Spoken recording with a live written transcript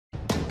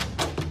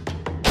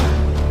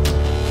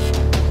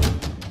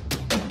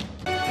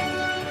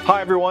Hi,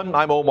 everyone.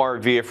 I'm Omar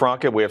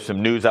Villafranca. We have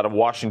some news out of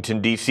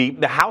Washington, D.C.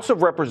 The House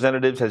of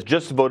Representatives has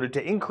just voted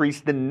to increase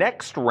the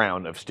next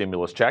round of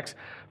stimulus checks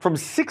from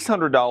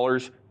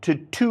 $600 to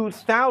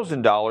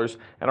 $2,000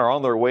 and are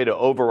on their way to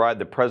override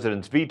the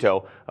president's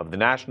veto of the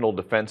National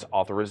Defense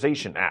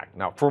Authorization Act.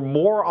 Now, for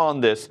more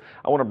on this,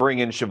 I want to bring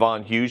in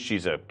Siobhan Hughes.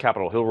 She's a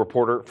Capitol Hill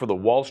reporter for the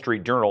Wall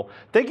Street Journal.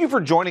 Thank you for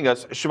joining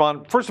us,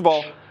 Siobhan. First of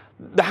all,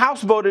 the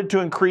House voted to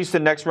increase the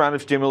next round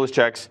of stimulus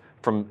checks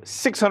from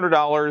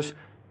 $600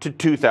 to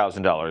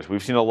 $2,000.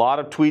 We've seen a lot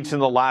of tweets in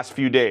the last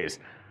few days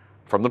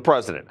from the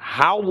president.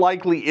 How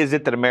likely is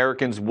it that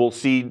Americans will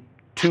see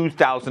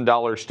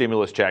 $2,000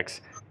 stimulus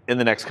checks in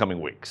the next coming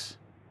weeks?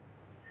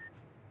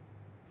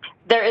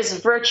 There is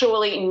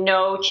virtually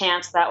no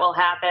chance that will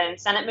happen.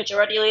 Senate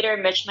Majority Leader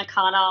Mitch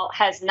McConnell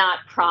has not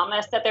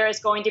promised that there is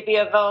going to be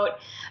a vote.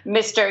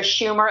 Mr.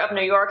 Schumer of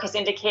New York has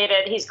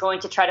indicated he's going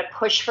to try to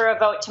push for a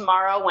vote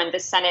tomorrow when the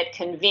Senate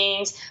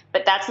convenes,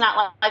 but that's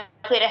not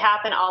likely to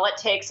happen. All it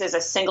takes is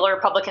a single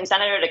Republican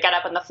senator to get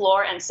up on the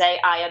floor and say,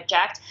 I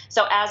object.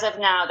 So as of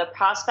now, the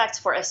prospects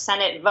for a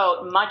Senate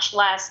vote, much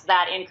less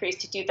that increase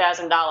to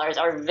 $2,000,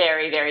 are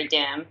very, very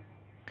dim.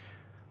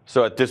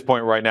 So at this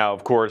point right now,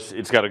 of course,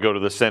 it's got to go to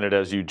the Senate,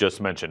 as you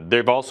just mentioned.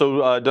 They've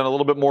also done a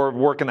little bit more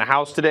work in the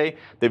House today.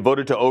 They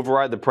voted to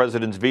override the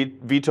president's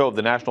veto of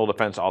the National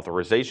Defense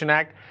Authorization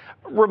Act.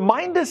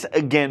 Remind us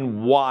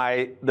again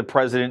why the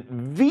president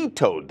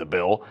vetoed the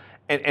bill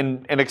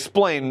and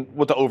explain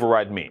what the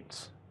override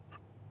means.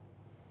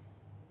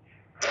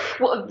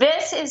 Well,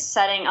 this is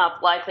setting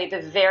up likely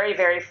the very,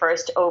 very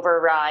first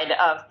override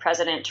of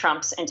President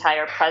Trump's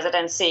entire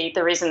presidency.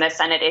 The reason the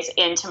Senate is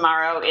in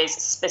tomorrow is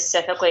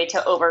specifically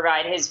to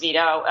override his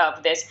veto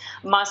of this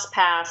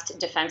must-pass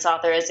defense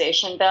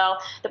authorization bill.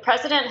 The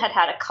president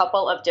had a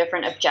couple of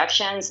different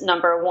objections.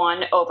 Number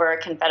one, over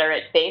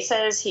Confederate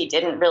bases. He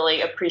didn't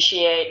really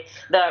appreciate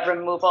the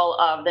removal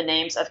of the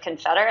names of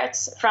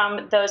Confederates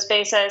from those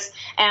bases.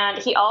 And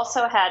he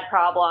also had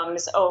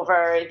problems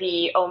over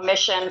the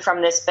omission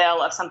from this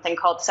bill of something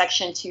called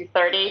Section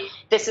 230.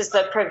 This is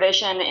the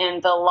provision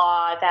in the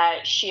law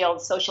that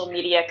shields social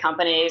media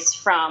companies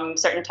from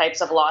certain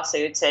types of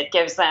lawsuits. It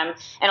gives them,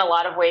 in a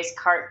lot of ways,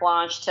 carte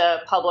blanche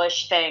to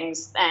publish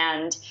things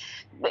and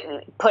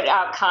put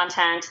out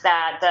content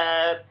that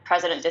the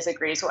president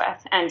disagrees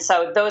with. And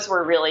so those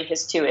were really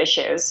his two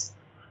issues.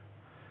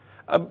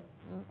 Let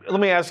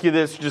me ask you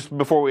this just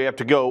before we have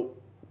to go.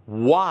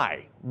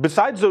 Why?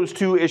 Besides those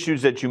two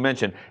issues that you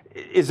mentioned,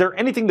 is there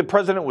anything the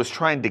president was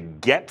trying to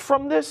get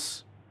from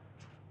this?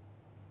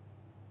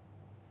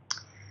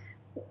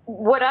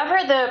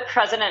 Whatever the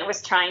president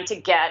was trying to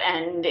get,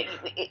 and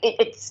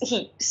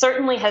he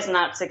certainly has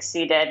not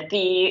succeeded.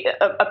 The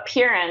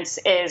appearance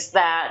is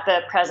that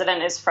the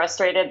president is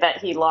frustrated that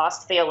he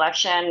lost the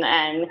election,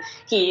 and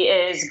he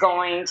is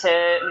going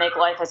to make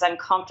life as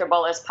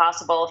uncomfortable as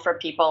possible for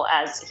people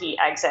as he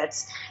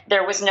exits.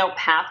 There was no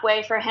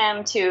pathway for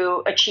him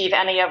to achieve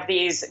any of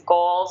these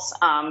goals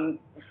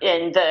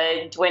in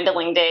the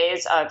dwindling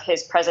days of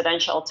his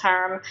presidential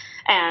term.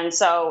 And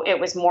so it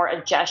was more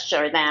a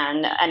gesture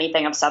than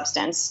anything of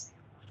substance.